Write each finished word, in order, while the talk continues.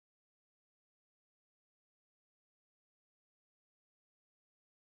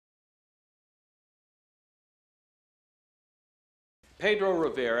Pedro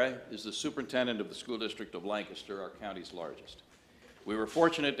Rivera is the superintendent of the school district of Lancaster, our county's largest. We were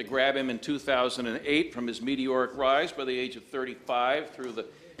fortunate to grab him in 2008 from his meteoric rise by the age of 35 through the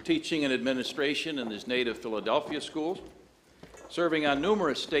teaching and administration in his native Philadelphia schools. Serving on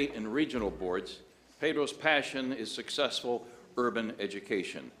numerous state and regional boards, Pedro's passion is successful urban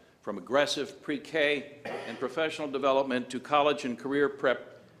education, from aggressive pre-K and professional development to college and career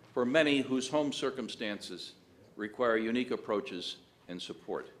prep for many whose home circumstances require unique approaches and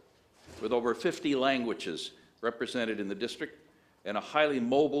support. With over 50 languages represented in the district and a highly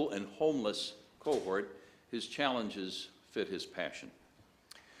mobile and homeless cohort, his challenges fit his passion.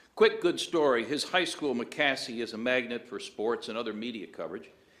 Quick good story, his high school, McCaskey, is a magnet for sports and other media coverage,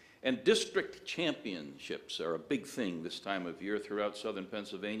 and district championships are a big thing this time of year throughout southern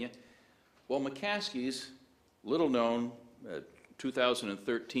Pennsylvania. Well, McCaskey's little-known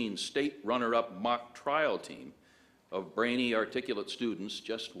 2013 state runner-up mock trial team of brainy, articulate students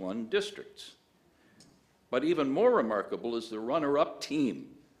just won districts. But even more remarkable is the runner-up team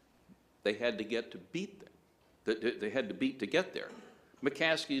they had to get to beat them. They had to beat to get there.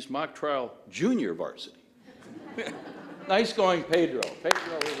 McCaskey's mock trial junior varsity. Nice going, Pedro.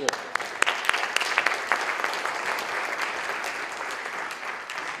 Pedro Rivera.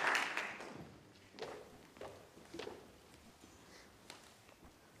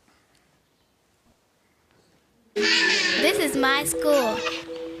 This is my school.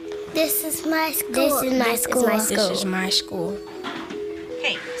 This is my school. This is my school. This is my school.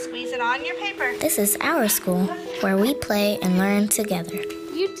 Okay, squeeze it on your paper. This is our school, where we play and learn together.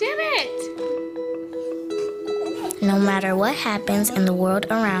 You did it! No matter what happens in the world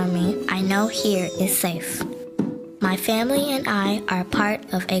around me, I know here is safe. My family and I are part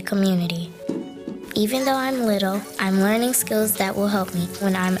of a community. Even though I'm little, I'm learning skills that will help me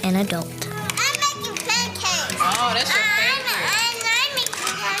when I'm an adult. I'm making pancakes. Oh, that's your I'm making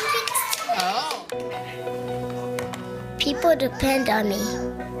pancakes. Oh. People depend on me,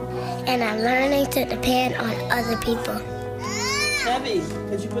 and I'm learning to depend on other people. Debbie,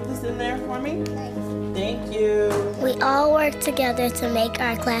 could you put this in there for me? Thank you. We all work together to make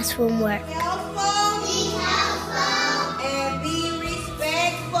our classroom work. Helpful. Be helpful. And be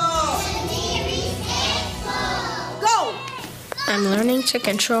respectful. Go. I'm learning to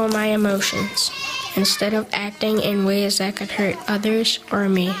control my emotions instead of acting in ways that could hurt others or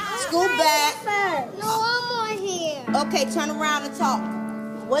me. School back. No, I'm more here. Okay, turn around and talk.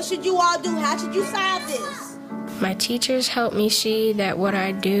 What should you all do? How should you solve this? My teachers help me see that what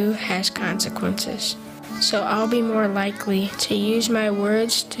I do has consequences, so I'll be more likely to use my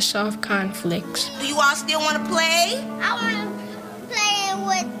words to solve conflicts. Do you all still want to play? I want to play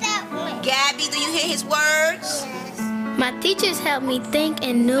with that one. Gabby, do you hear his words? My teachers help me think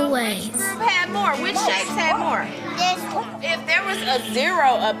in new ways. Who had more? Which shapes had more? This one. If there was a 0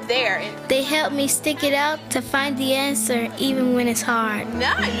 up there, They help me stick it out to find the answer even when it's hard.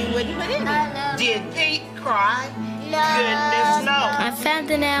 no, you wouldn't put in it. Did Pete cry? No. Goodness, no. I found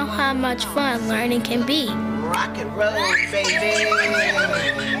out how much fun learning can be. Rock and roll, baby.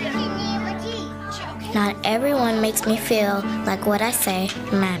 Not everyone makes me feel like what I say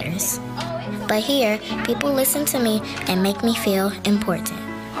matters. But here, people listen to me and make me feel important.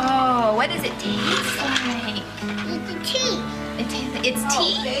 Oh, what does it taste like? It's tea. It's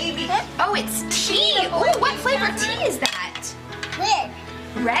tea? Oh, it's tea. Oh, what flavor tea is that? Red.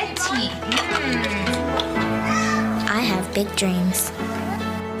 Red tea. I have big dreams.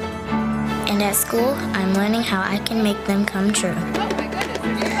 And at school, I'm learning how I can make them come true.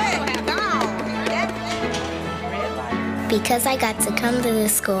 Because I got to come to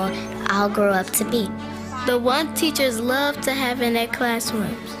this school, I'll grow up to be The one teachers love to have in their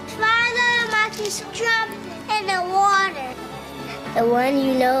classrooms. Father, I can jump in the water. The one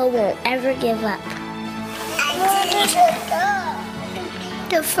you know won't ever give up.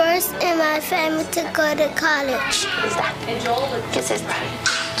 The first in my family to go to college.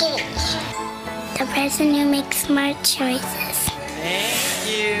 The person who makes smart choices. Thank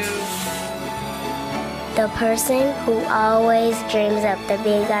you. The person who always dreams up the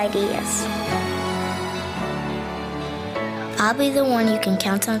big ideas. I'll be the one you can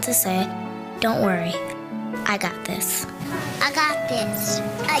count on to say, don't worry, I got this. I got this.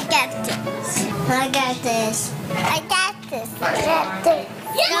 I got this. I got this. I got this. I got this.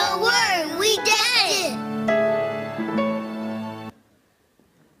 Don't worry, we got it.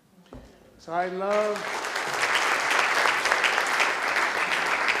 So I love.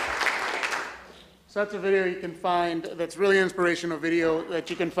 So that's a video you can find that's really inspirational video that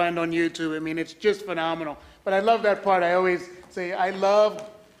you can find on YouTube. I mean, it's just phenomenal. But I love that part. I always say, I love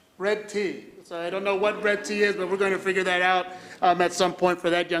red tea. So I don't know what red tea is, but we're going to figure that out at some point for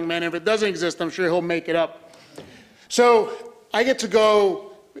that young man. If it doesn't exist, I'm sure he'll make it up. So I get to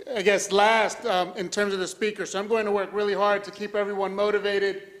go, I guess, last in terms of the speaker. So I'm going to work really hard to keep everyone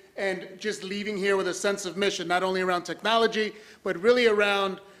motivated and just leaving here with a sense of mission, not only around technology, but really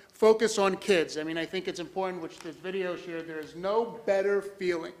around focus on kids. I mean, I think it's important, which this video shared, there is no better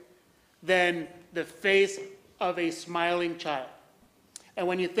feeling than the face of a smiling child. And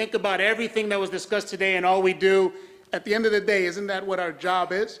when you think about everything that was discussed today and all we do, at the end of the day, isn't that what our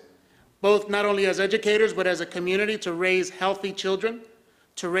job is? Both not only as educators, but as a community, to raise healthy children,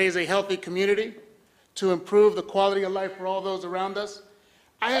 to raise a healthy community, to improve the quality of life for all those around us.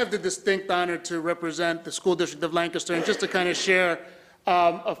 I have the distinct honor to represent the School District of Lancaster, and just to kind of share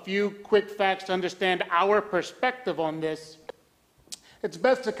a few quick facts to understand our perspective on this, it's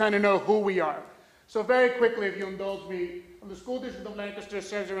best to kind of know who we are. So very quickly, if you indulge me, the School District of Lancaster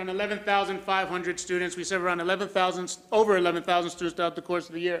serves around 11,500 students. We serve around over 11,000 students throughout the course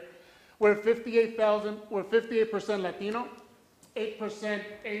of the year. We're 58% Latino, 8%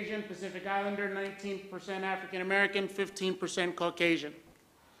 Asian, Pacific Islander, 19% African American, 15% Caucasian.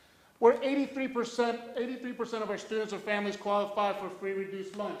 We're 83% of our students or families qualify for free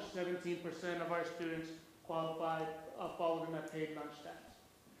reduced lunch. 17% of our students qualify, fall within that paid lunch status.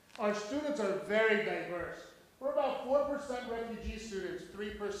 Our students are very diverse. We're about 4% refugee students,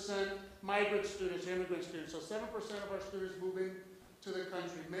 3% migrant students, immigrant students. So 7% of our students move into the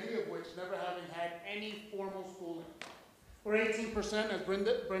country, many of which never having had any formal schooling. We're 18%, as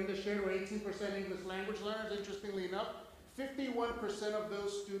Brenda shared, we're 18% English language learners. Interestingly enough, 51% of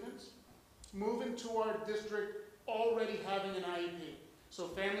those students move into our district already having an IEP. So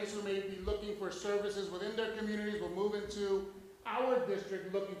families who may be looking for services within their communities will move into our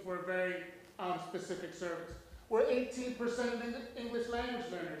district looking for a very specific service. We're 18% English language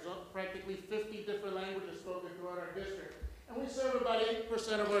learners, practically 50 different languages spoken throughout our district. And we serve about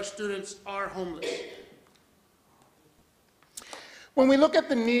 8% of our students are homeless. When we look at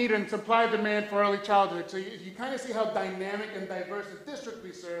the need and supply-demand for early childhood, so you kind of see how dynamic and diverse the district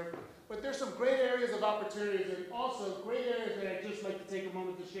we serve, but there's some great areas of opportunities and also great areas that I'd just like to take a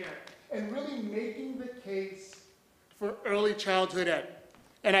moment to share, and really making the case for early childhood ed.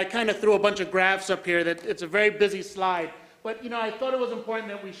 And I kind of threw a bunch of graphs up here that it's a very busy slide, but I thought it was important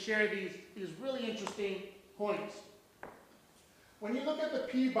that we share these really interesting points. When you look at the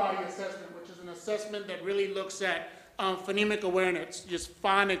Peabody assessment, which is an assessment that really looks at phonemic awareness, just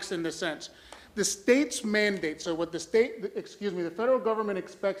phonics in the sense, the state's mandate, so what the federal government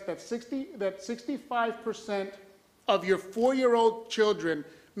expects that 65% of your 4-year-old children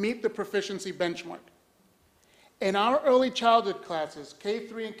meet the proficiency benchmark. In our early childhood classes,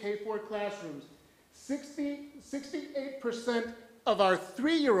 K3 and K4 classrooms, 68% of our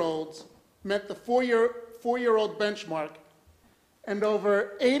 3-year-olds met the 4-year-old benchmark, and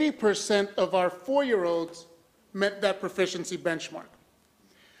over 80% of our 4-year-olds met that proficiency benchmark.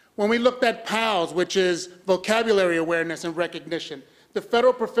 When we looked at PALS, which is vocabulary awareness and recognition, the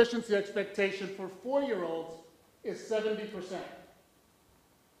federal proficiency expectation for 4-year-olds is 70%.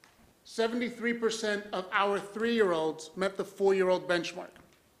 73% of our 3-year-olds met the 4-year-old benchmark.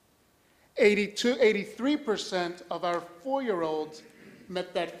 83% of our 4-year-olds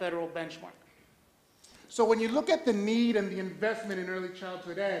met that federal benchmark. So when you look at the need and the investment in early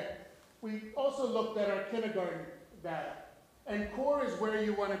childhood ed, we also looked at our kindergarten data. And core is where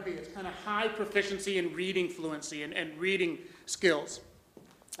you want to be. It's kind of high proficiency in reading fluency and reading skills.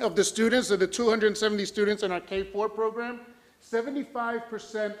 Of the students, of the 270 students in our K4 program,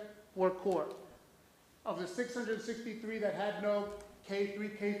 75% were core. Of the 663 that had no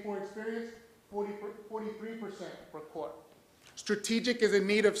K3, K4 experience, 43% were core. Strategic is in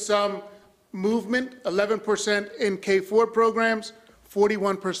need of some movement, 11% in K4 programs,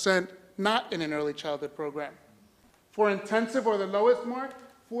 41% not in an early childhood program. For intensive or the lowest mark,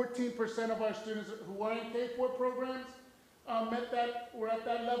 14% of our students who are in K4 programs were at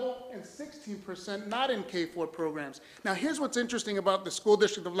that level, and 16% not in K4 programs. Now here's what's interesting about the School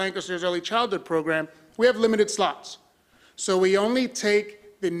District of Lancaster's early childhood program. We have limited slots. So we only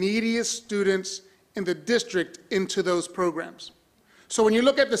take the neediest students in the district into those programs. So when you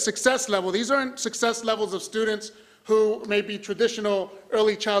look at the success level, these aren't success levels of students who may be traditional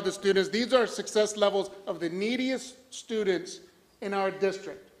early childhood students. These are success levels of the neediest students in our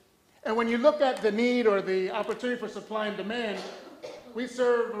district. And when you look at the need or the opportunity for supply and demand, we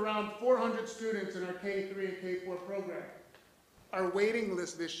serve around 400 students in our K3 and K4 program. Our waiting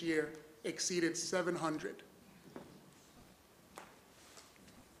list this year exceeded 700.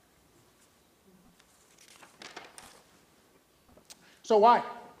 So why?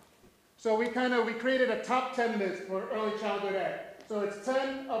 So we created a top 10 list for early childhood ed. So it's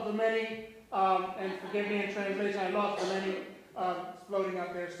 10 of the many, and forgive me in translation, I lost the many floating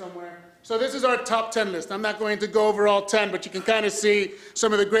out there somewhere. So this is our top 10 list. I'm not going to go over all 10, but you can kind of see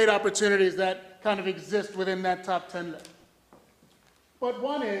some of the great opportunities that kind of exist within that top 10 list. But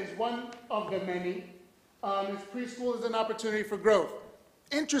one of the many, is preschool is an opportunity for growth.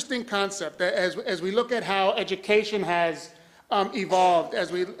 Interesting concept as we look at how education has evolved,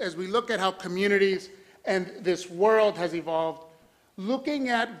 as we look at how communities and this world has evolved, looking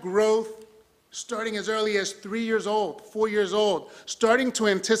at growth starting as early as 3 years old, 4 years old, starting to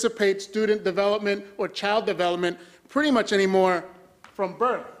anticipate student development or child development pretty much anymore from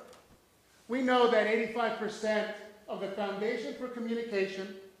birth. We know that 85% of the foundation for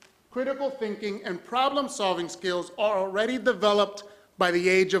communication, critical thinking, and problem-solving skills are already developed by the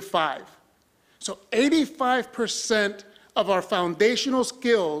age of 5. So 85% of our foundational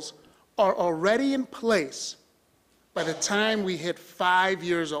skills are already in place by the time we hit 5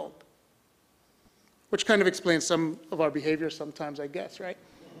 years old, which kind of explains some of our behavior sometimes, I guess, right?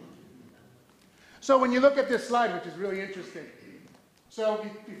 So when you look at this slide, which is really interesting, so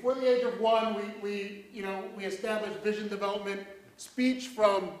before the age of 1, we established vision development, speech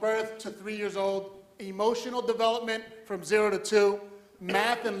from birth to 3 years old, emotional development from 0 to 2,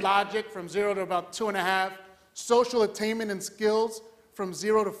 math and logic from 0 to about 2.5, social attainment and skills from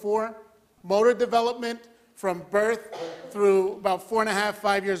 0 to 4, motor development from birth through about 4.5,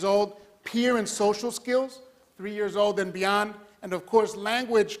 5 years old, peer and social skills, 3 years old and beyond, and of course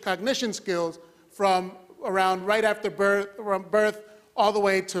language cognition skills from around right after birth all the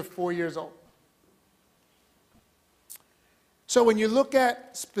way to 4 years old. So when you look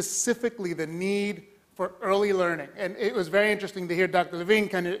at specifically the need for early learning, and it was very interesting to hear Dr. Levine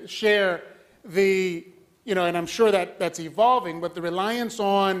kind of share the, and I'm sure that that's evolving, but the reliance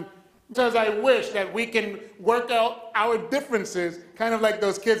on, because I wish that we can work out our differences, kind of like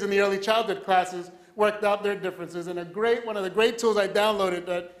those kids in the early childhood classes worked out their differences. And one of the great tools I downloaded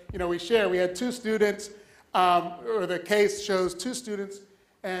that, we share, we had 2 students, or the case shows 2 students,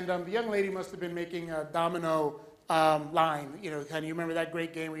 and the young lady must have been making a domino line. Kind of, you remember that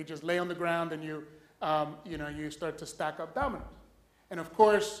great game where you just lay on the ground and you start to stack up dominoes. And of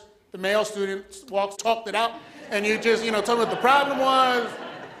course, the male student talked it out, and you just, told me what the problem was,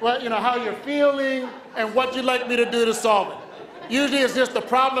 how you're feeling, and what you'd like me to do to solve it. Usually it's just the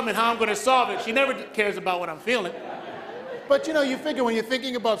problem and how I'm going to solve it. She never cares about what I'm feeling. But you figure when you're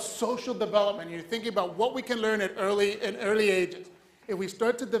thinking about social development, you're thinking about what we can learn at early ages. If we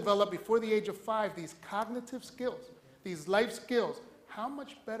start to develop before the age of 5 these cognitive skills, these life skills, how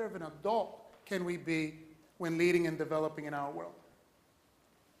much better of an adult can we be when leading and developing in our world?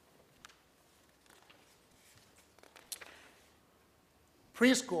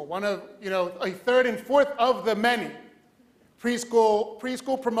 Preschool, one of, a third and fourth of the many.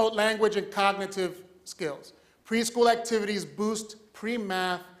 Preschool promote language and cognitive skills. Preschool activities boost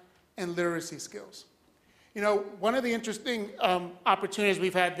pre-math and literacy skills. One of the interesting opportunities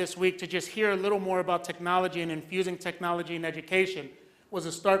we've had this week to just hear a little more about technology and infusing technology in education was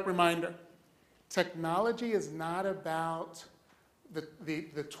a stark reminder. Technology is not about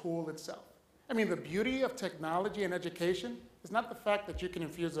the tool itself. I mean, the beauty of technology in education is not the fact that you can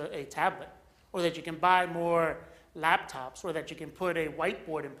infuse a tablet, or that you can buy more laptops, or that you can put a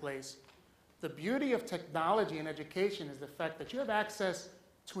whiteboard in place. The beauty of technology in education is the fact that you have access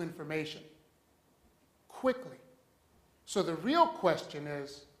to information quickly. So the real question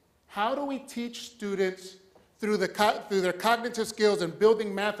is, how do we teach students through their cognitive skills and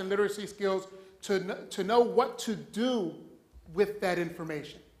building math and literacy skills to know what to do with that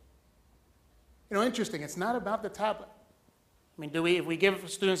information? Interesting, it's not about the tablet. I mean, if we give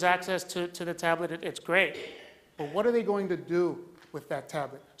students access to the tablet, it's great. But what are they going to do with that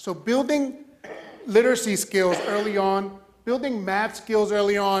tablet? So building literacy skills early on, building math skills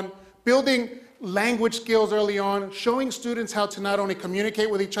early on, building language skills early on, showing students how to not only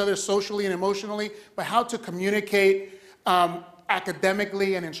communicate with each other socially and emotionally, but how to communicate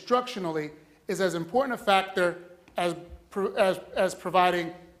academically and instructionally is as important a factor as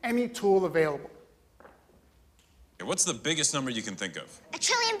providing any tool available. What's the biggest number you can think of? A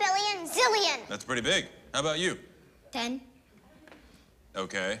trillion, billion, zillion. That's pretty big. How about you? 10.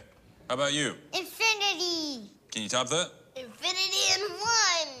 Okay. How about you? Infinity. Can you top that? Infinity and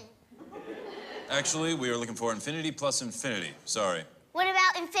 1. Actually, we are looking for infinity plus infinity. Sorry. What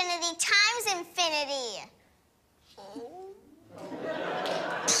about infinity times infinity?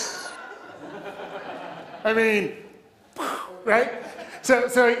 I mean, right? So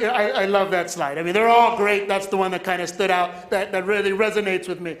I love that slide. I mean, they're all great. That's the one that kind of stood out, that really resonates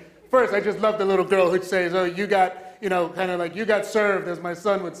with me. First, I just love the little girl who says, oh, you got, kind of like you got served, as my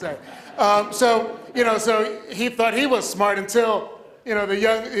son would say. So he thought he was smart until, the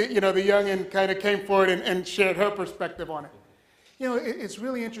youngin kind of came forward and shared her perspective on it. It's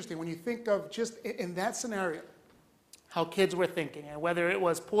really interesting when you think of just in that scenario, how kids were thinking, and whether it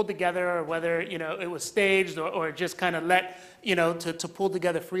was pulled together or whether, it was staged or just kind of let, to pull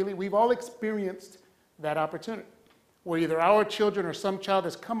together freely. We've all experienced that opportunity, where either our children or some child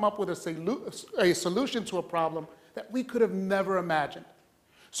has come up with a solution to a problem that we could have never imagined.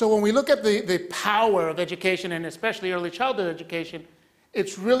 So when we look at the power of education, and especially early childhood education,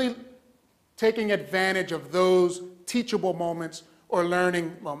 it's really taking advantage of those teachable moments or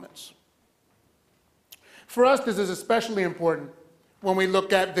learning moments. For us, this is especially important when we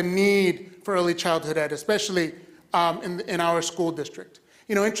look at the need for early childhood ed, especially in our school district.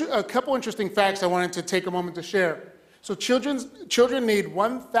 A couple interesting facts I wanted to take a moment to share. So children need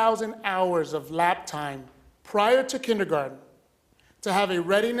 1,000 hours of lap time prior to kindergarten to have a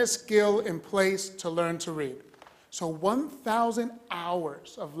readiness skill in place to learn to read. So 1,000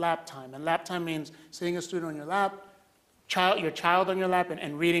 hours of lap time, and lap time means sitting a student on your lap, your child on your lap,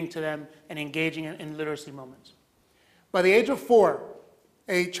 and reading to them and engaging in literacy moments. By the age of 4,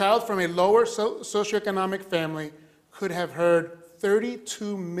 a child from a lower socioeconomic family could have heard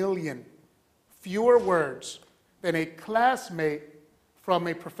 32 million fewer words than a classmate from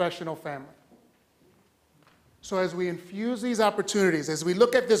a professional family. So as we infuse these opportunities, as we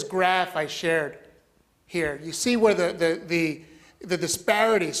look at this graph I shared here, you see where the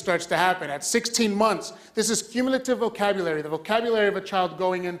disparity starts to happen. At 16 months, this is cumulative vocabulary, the vocabulary of a child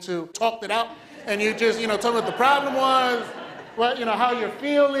going into, talked it out, and you just, tell me what the problem was, how you're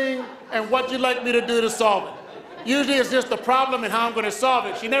feeling, and what you'd like me to do to solve it. Usually it's just the problem and how I'm going to solve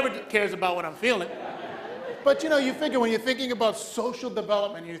it. She never cares about what I'm feeling. But you figure when you're thinking about social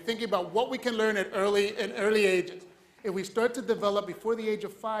development, you're thinking about what we can learn at early ages, if we start to develop before the age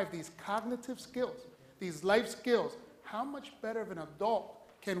of 5 these cognitive skills, these life skills, how much better of an adult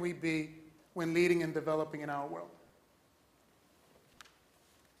can we be when leading and developing in our world?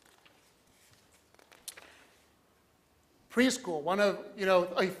 Preschool, one of,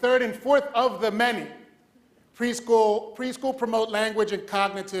 a third and fourth of the many. Preschool promote language and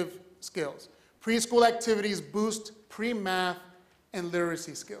cognitive skills. Preschool activities boost pre-math and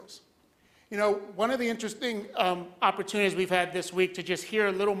literacy skills. One of the interesting opportunities we've had this week to just hear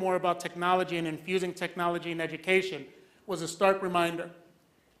a little more about technology and infusing technology in education was a stark reminder.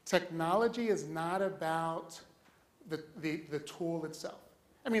 Technology is not about the tool itself.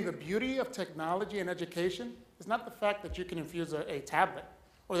 I mean, the beauty of technology in education is not the fact that you can infuse a tablet,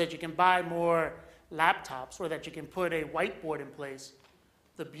 or that you can buy more laptops, or that you can put a whiteboard in place.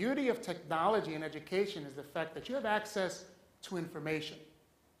 The beauty of technology in education is the fact that you have access to information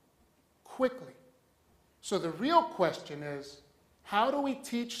quickly. So the real question is, how do we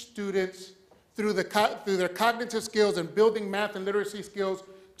teach students through their cognitive skills and building math and literacy skills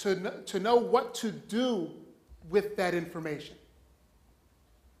to know what to do with that information?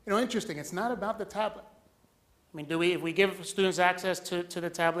 Interesting, it's not about the tablet. I mean, if we give students access to the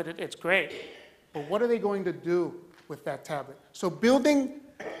tablet, it's great. But what are they going to do with that tablet? So building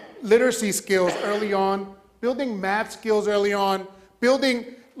literacy skills early on, building math skills early on,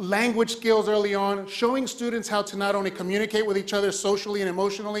 building language skills early on, showing students how to not only communicate with each other socially and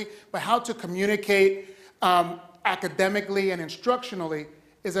emotionally, but how to communicate academically and instructionally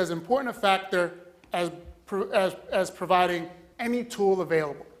is as important a factor as providing any tool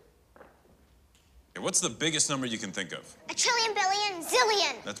available. What's the biggest number you can think of? A trillion, billion,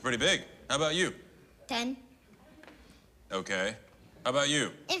 zillion. That's pretty big. How about you? 10. Okay. How about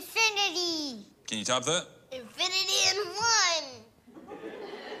you? Infinity. Can you top that? Infinity in 1.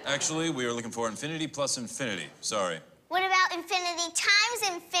 Actually, we are looking for infinity plus infinity. Sorry. What about infinity times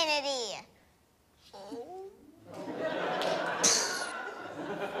infinity?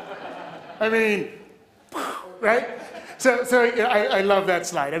 I mean, right? So I love that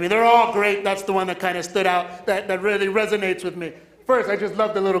slide. I mean, they're all great. That's the one that kind of stood out, that really resonates with me. First, I just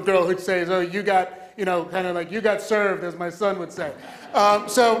love the little girl who says, oh, you got, kind of like you got served, as my son would say.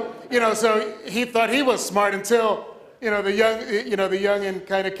 So he thought he was smart until, the youngin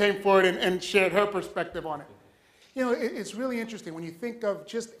kind of came forward and shared her perspective on it. It's really interesting when you think of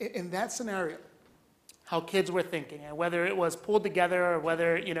just in that scenario, how kids were thinking, and whether it was pulled together or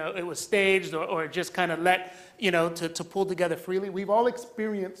whether, it was staged or just kind of let, to pull together freely. We've all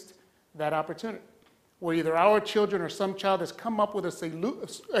experienced that opportunity, where either our children or some child has come up with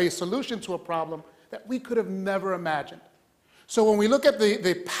a solution to a problem that we could have never imagined. So when we look at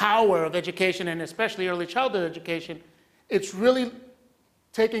the power of education, and especially early childhood education, it's really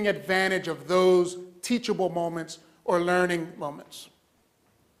taking advantage of those teachable moments or learning moments.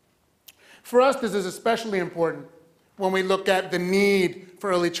 For us, this is especially important when we look at the need for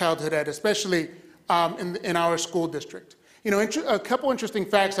early childhood ed, especially in our school district. You know, a couple interesting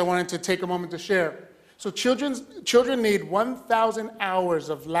facts I wanted to take a moment to share. So children need 1,000 hours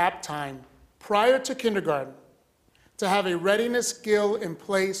of lap time prior to kindergarten to have a readiness skill in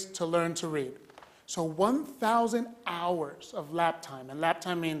place to learn to read. So 1,000 hours of lap time, and lap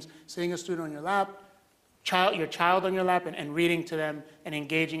time means sitting a student on your lap, your child on your lap, and reading to them and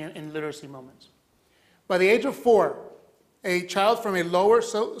engaging in literacy moments. By the age of 4, a child from a lower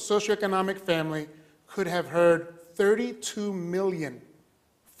socioeconomic family could have heard 32 million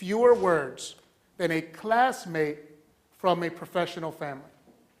fewer words than a classmate from a professional family.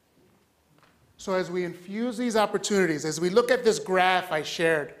 So as we infuse these opportunities, as we look at this graph I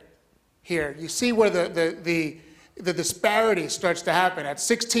shared here, you see where the disparity starts to happen. At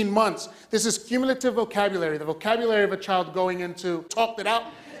 16 months, this is cumulative vocabulary, the vocabulary of a child going into, talked it out,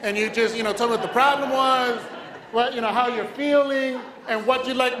 and you just, tell me what the problem was, what, how you're feeling, and what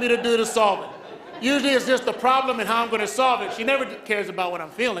you'd like me to do to solve it. Usually it's just the problem and how I'm going to solve it. She never cares about what I'm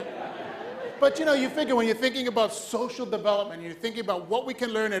feeling. But you figure when you're thinking about social development, you're thinking about what we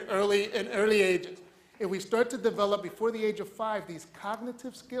can learn at early ages, if we start to develop before the age of 5 these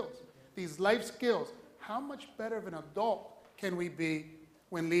cognitive skills, these life skills, how much better of an adult can we be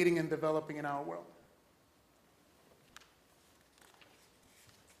when leading and developing in our world?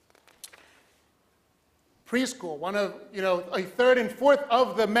 Preschool, one of, a third and fourth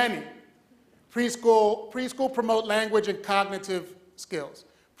of the many. Preschool promote language and cognitive skills.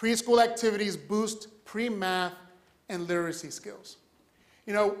 Preschool activities boost pre-math and literacy skills.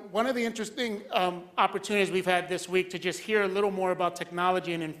 One of the interesting opportunities we've had this week to just hear a little more about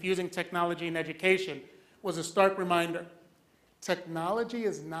technology and infusing technology in education was a stark reminder. Technology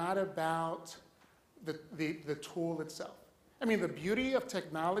is not about the tool itself. I mean, the beauty of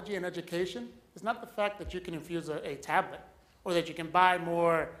technology in education is not the fact that you can infuse a tablet, or that you can buy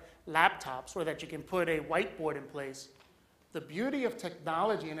more laptops, or that you can put a whiteboard in place. The beauty of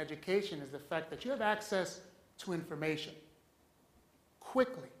technology in education is the fact that you have access to information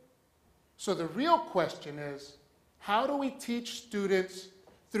quickly. So the real question is, how do we teach students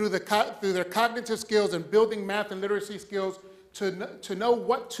through their cognitive skills and building math and literacy skills to know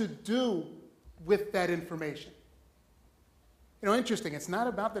what to do with that information? Interesting, it's not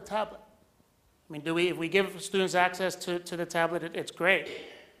about the tablet. I mean, if we give students access to the tablet, it's great.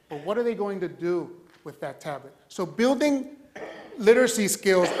 But what are they going to do with that tablet? So building literacy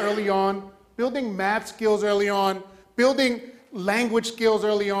skills early on, building math skills early on, building language skills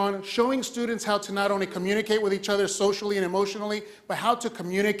early on, showing students how to not only communicate with each other socially and emotionally, but how to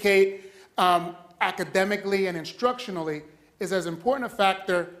communicate academically and instructionally is as important a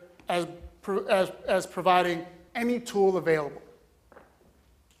factor as providing any tool available.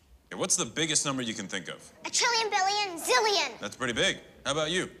 What's the biggest number you can think of? A trillion, billion, zillion. That's pretty big. How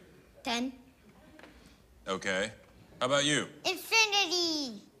about you? 10. Okay. How about you?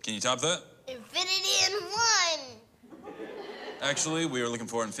 Infinity. Can you top that? Infinity and 1. Actually, we are looking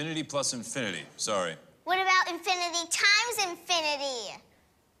for infinity plus infinity. Sorry. What about infinity times infinity?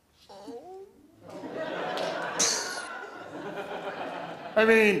 I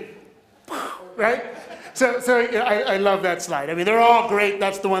mean, right? So I love that slide. I mean, they're all great.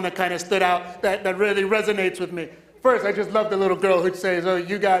 That's the one that kind of stood out, that really resonates with me. First, I just love the little girl who says, oh,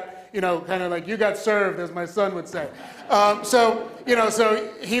 you got, kind of like you got served, as my son would say. So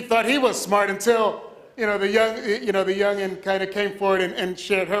he thought he was smart until, the youngin kind of came forward and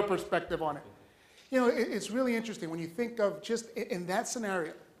shared her perspective on it. It's really interesting when you think of just in that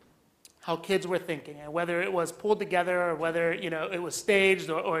scenario, how kids were thinking, and whether it was pulled together or whether, it was staged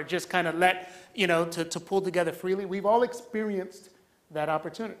or just kind of let, to pull together freely. We've all experienced that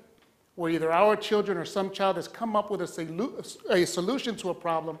opportunity, where either our children or some child has come up with a solution to a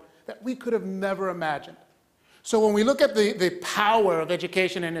problem that we could have never imagined. So when we look at the power of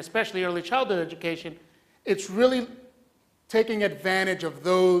education, and especially early childhood education, it's really taking advantage of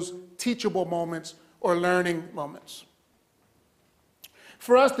those teachable moments or learning moments.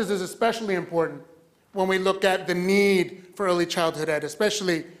 For us, this is especially important when we look at the need for early childhood ed,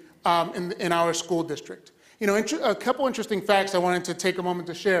 especially in our school district. A couple interesting facts I wanted to take a moment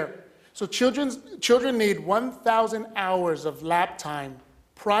to share. So children need 1,000 hours of lap time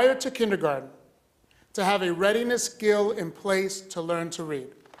prior to kindergarten to have a readiness skill in place to learn to read.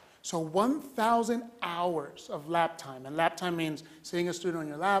 So 1,000 hours of lap time, and lap time means sitting a student on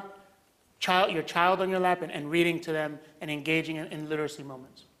your lap, your child on your lap, and reading to them and engaging in literacy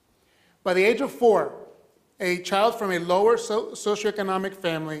moments. By the age of 4, a child from a lower socioeconomic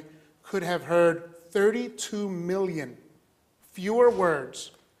family could have heard 32 million fewer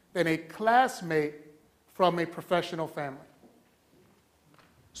words than a classmate from a professional family.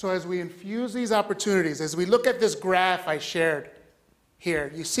 So as we infuse these opportunities, as we look at this graph I shared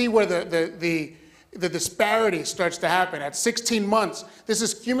here, you see where the disparity starts to happen. At 16 months, this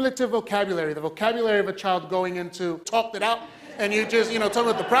is cumulative vocabulary, the vocabulary of a child going into, talked it out, and you just, tell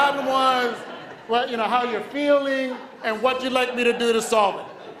me what the problem was, what, how you're feeling, and what you'd like me to do to solve it.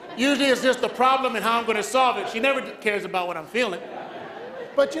 Usually it's just the problem and how I'm going to solve it. She never cares about what I'm feeling.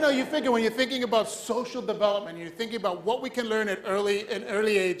 But you figure when you're thinking about social development, you're thinking about what we can learn in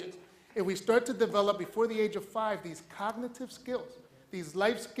early ages. If we start to develop before the age of 5 these cognitive skills, these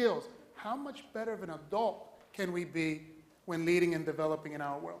life skills, how much better of an adult can we be when leading and developing in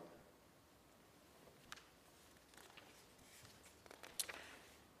our world?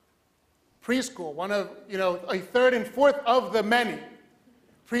 Preschool, one of, a third and fourth of the many.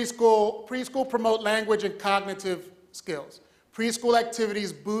 Preschool promote language and cognitive skills. Preschool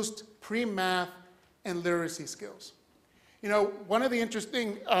activities boost pre-math and literacy skills. One of the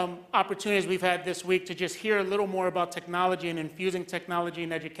interesting opportunities we've had this week to just hear a little more about technology and infusing technology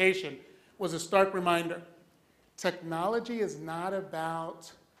in education was a stark reminder. Technology is not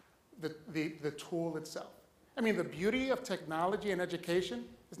about the tool itself. I mean, the beauty of technology in education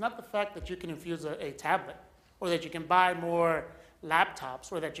is not the fact that you can infuse a tablet, or that you can buy more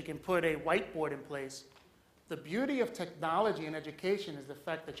laptops, or that you can put a whiteboard in place. The beauty of technology in education is the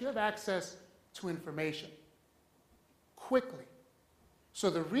fact that you have access to information quickly. So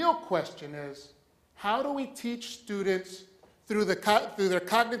the real question is, how do we teach students through their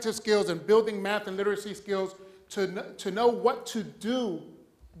cognitive skills and building math and literacy skills to know what to do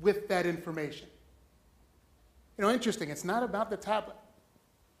with that information? Interesting, it's not about the tablet.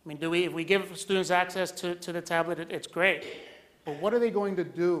 I mean, if we give students access to the tablet, it's great. But what are they going to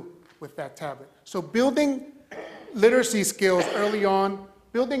do with that tablet? So building literacy skills early on,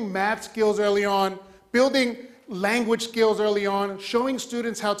 building math skills early on, building language skills early on, showing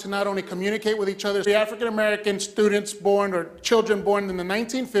students how to not only communicate with each other, the African-American students born or children born in the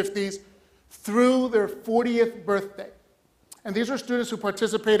 1950s through their 40th birthday. And these are students who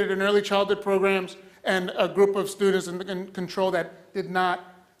participated in early childhood programs, and a group of students in control that did not,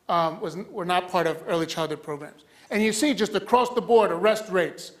 were not part of early childhood programs. And you see just across the board, arrest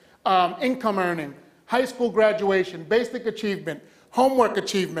rates, income earning, high school graduation, basic achievement, homework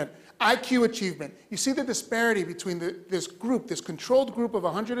achievement, IQ achievement. You see the disparity between this group, this controlled group of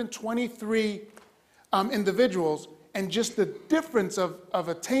 123 individuals, and just the difference of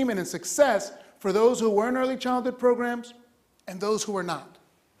attainment and success for those who were in early childhood programs and those who were not.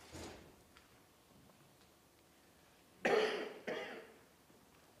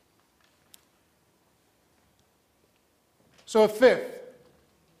 So a fifth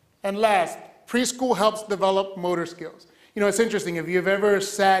and last, preschool helps develop motor skills. It's interesting, if you've ever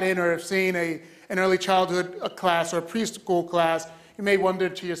sat in or have seen an early childhood class or a preschool class, you may wonder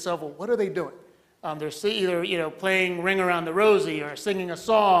to yourself, well, what are they doing? They're either playing Ring Around the Rosie, or singing a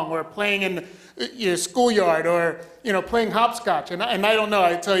song, or playing in your schoolyard, or playing hopscotch. And I don't know,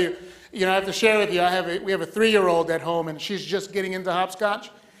 I tell you, I have to share with you, we have a 3-year-old at home, and she's just getting into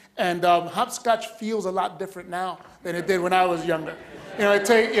hopscotch. And hopscotch feels a lot different now than it did when I was younger.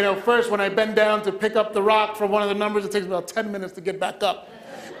 First when I bend down to pick up the rock from one of the numbers, it takes about 10 minutes to get back up.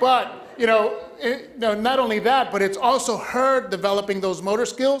 But, not only that, but it's also her developing those motor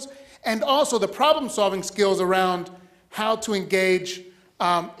skills, and also the problem-solving skills around how to engage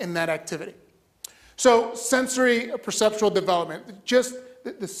in that activity. So sensory perceptual development, just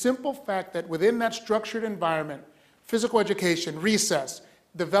the simple fact that within that structured environment, physical education, recess,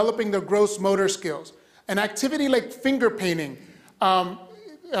 developing their gross motor skills, an activity like finger painting,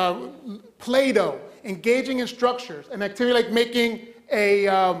 Play-Doh, engaging in structures, an activity like making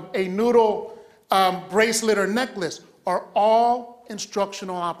a noodle bracelet or necklace are all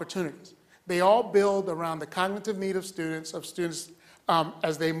instructional opportunities. They all build around the cognitive need of students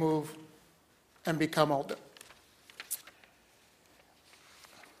as they move and become older.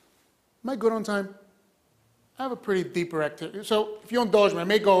 Am I good on time? I have a pretty deeper activity. So if you indulge me, I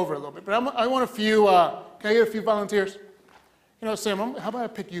may go over a little bit, but I want a few, can I get a few volunteers? Sam, how about I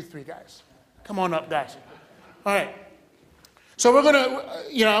pick you 3 guys? Come on up, guys. All right. So we're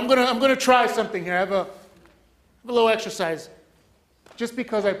I'm gonna try something here. I have a little exercise. Just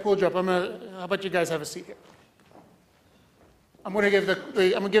because I pulled you up, how about you guys have a seat here? I'm gonna give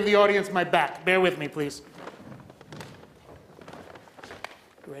the audience my back. Bear with me, please.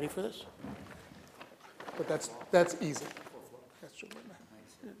 You ready for this? But that's easy. That's true.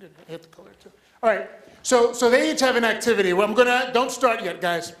 hit the color too. All right, so they each have an activity. Well, don't start yet,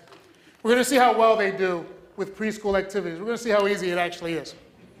 guys. We're gonna see how well they do with preschool activities. We're gonna see how easy it actually is.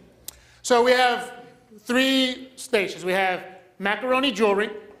 So we have 3 stations. We have macaroni jewelry.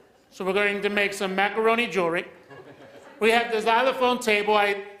 So we're going to make some macaroni jewelry. We have the xylophone table.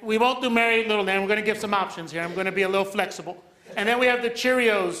 We won't do Mary Little Lamb. We're going to give some options here. I'm going to be a little flexible. And then we have the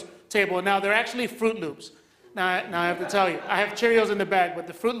Cheerios table. Now, they're actually Fruit Loops. Now I have to tell you, I have Cheerios in the bag, but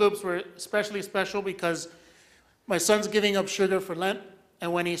the Fruit Loops were especially special because my son's giving up sugar for Lent.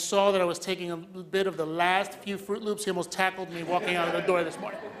 And when he saw that I was taking a bit of the last few Fruit Loops, he almost tackled me walking out of the door this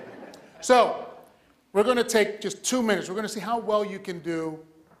morning. So we're going to take just 2 minutes. We're going to see how well you can do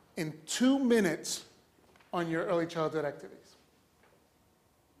in 2 minutes on your early childhood activities.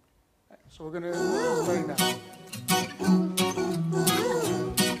 Right, so we're going to start now.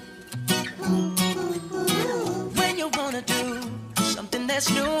 When you want to do something that's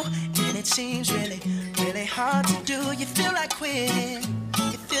new and it seems really, really hard to do, you feel like quitting,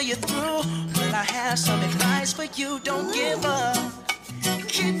 you feel you're through. Well, I have some advice for you, don't give up.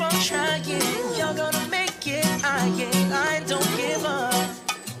 Keep on trying, you're gonna make it. I ain't lying, don't give up.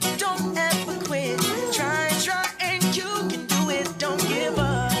 Don't ever quit. Try, and you can do it. Don't give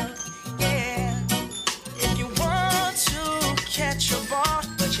up. Yeah. If you want to catch a ball,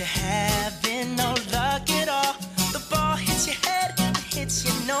 but you're having no luck at all, the ball hits your head, it hits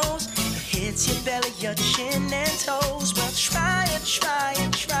your nose, it hits your belly, your chin and toes. Well, try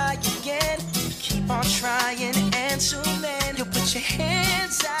again. Keep on trying, and soon then you'll put your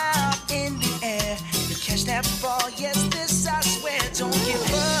hands out in the air. You catch that ball, yes, this I swear. Don't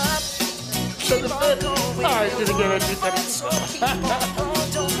give up. Keep on going. So keep on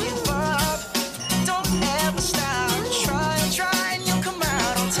going. Don't give up. Don't ever stop. Try, and you'll come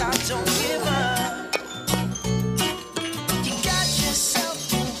out on top. Don't give up. You got yourself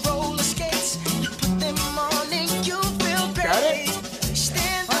some roller skates. You put them on and you feel great. Got it?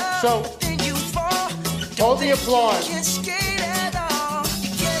 Stand up, So, then you fall. hold the applause. You can't skate at all.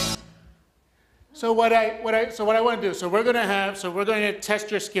 So what I want to do, so we're going to test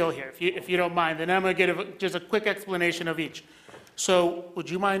your skill here, if you don't mind. And I'm going to give just a quick explanation of each. So would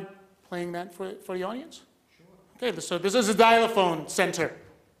you mind playing that for the audience? Sure. Okay, so this is a xylophone center.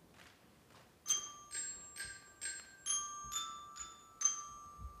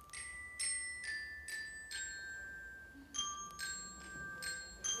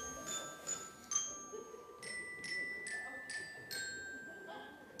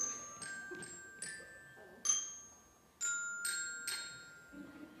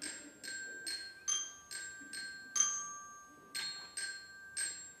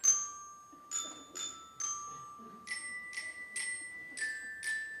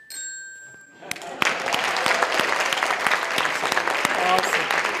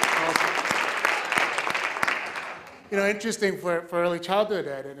 You know, interesting for early childhood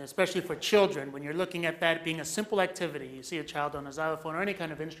ed, and especially for children, when you're looking at that being a simple activity, you see a child on a xylophone or any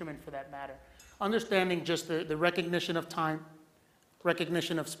kind of instrument for that matter, understanding just the recognition of time,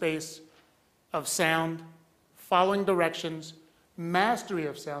 recognition of space, of sound, following directions, mastery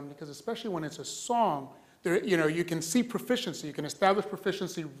of sound, because especially when it's a song, you can see proficiency, you can establish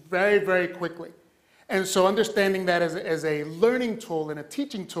proficiency very, very quickly. And so understanding that as a learning tool and a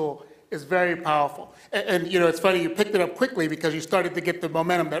teaching tool is very powerful. And it's funny, you picked it up quickly because you started to get the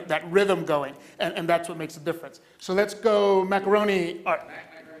momentum, that rhythm going, and that's what makes a difference. So let's go macaroni art.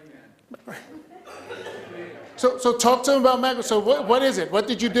 So talk to them about macaroni. So what is it? What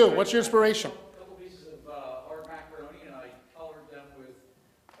did you do? What's your inspiration? A couple pieces of art macaroni, and I colored them with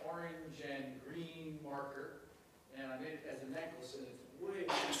orange and green marker, and I made it as a necklace, and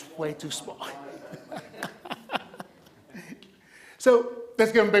it's way too small. So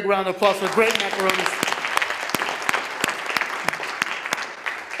let's give them a big round of applause for great macaronis.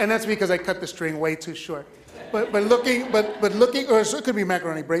 And that's because I cut the string way too short. But looking, or it could be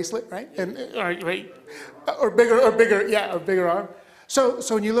macaroni bracelet, right? And or bigger arm. So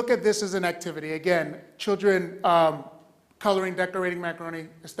when you look at this as an activity, again, children coloring, decorating macaroni,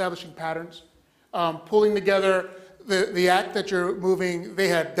 establishing patterns, pulling together the act that you're moving. They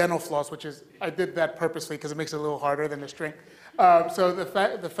had dental floss, which is, I did that purposely because it makes it a little harder than the string. So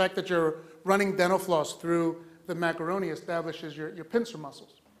the fact that you're running dental floss through the macaroni establishes your pincer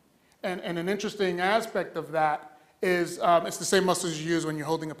muscles. And an interesting aspect of that is it's the same muscles you use when you're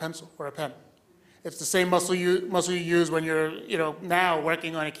holding a pencil or a pen. It's the same muscle you use when you're now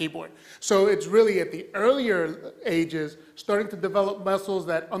working on a keyboard. So it's really at the earlier ages starting to develop muscles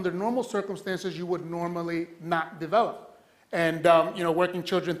that under normal circumstances you would normally not develop. And working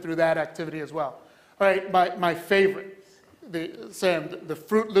children through that activity as well. All right, my favorite. the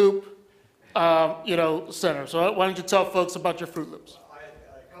Fruit Loop, center. So why don't you tell folks about your Fruit Loops? I had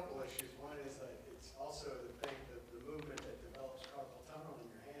a couple issues. One is that it's also the thing that the movement that develops carpal tunnel in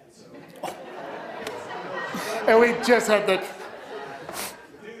your hand. So, and we just had that.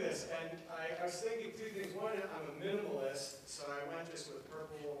 Do this, and I was thinking two things. One, I'm a minimalist, so I went just with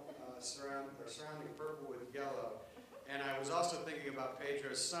purple surrounding purple with yellow, and I was also thinking about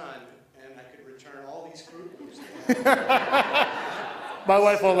Pedro's son, and I could return all these Fruit Loops. My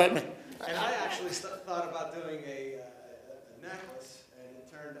wife won't let me. And I actually thought about doing a necklace, and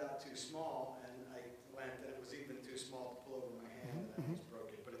it turned out too small, and I went, and it was even too small to pull over my hand, and I almost broke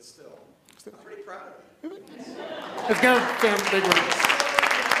it, but it's still, I'm pretty proud of it. It's going to sound big one.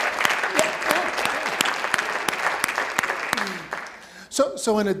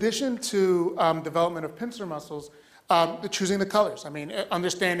 So in addition to development of pincer muscles, choosing the colors. I mean,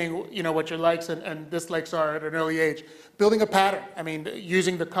 understanding what your likes and dislikes are at an early age. Building a pattern. I mean,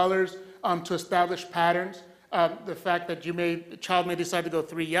 using the colors to establish patterns. The fact that the child may decide to go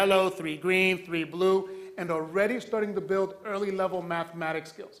 3 yellow, 3 green, 3 blue, and already starting to build early level mathematics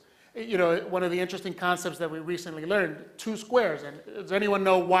skills. One of the interesting concepts that we recently learned, 2 squares. And does anyone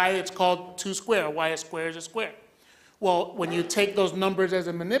know why it's called 2 square? Why a square is a square? Well, when you take those numbers as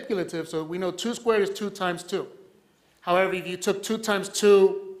a manipulative, so we know 2 squared is 2 times 2. However, if you took 2 times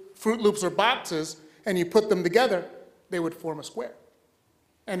 2 Fruit Loops or boxes and you put them together, they would form a square.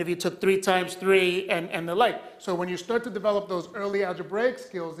 And if you took 3 times 3 and the like. So when you start to develop those early algebraic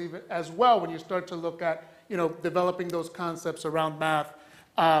skills even as well, when you start to look at, developing those concepts around math,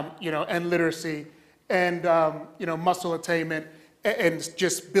 and literacy and, muscle attainment and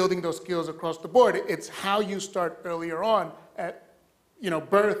just building those skills across the board, it's how you start earlier on at,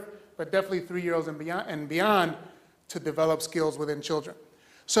 birth, but definitely 3-year-olds and beyond to develop skills within children.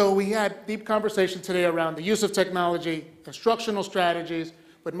 So we had deep conversation today around the use of technology, instructional strategies,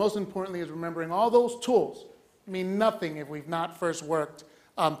 but most importantly is remembering all those tools mean nothing if we've not first worked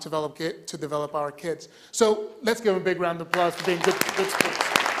to develop our kids. So let's give them a big round of applause for being good sports.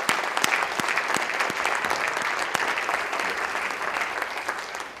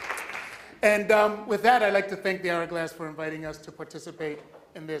 And with that, I'd like to thank the Hourglass for inviting us to participate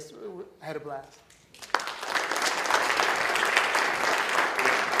in this. I had a blast.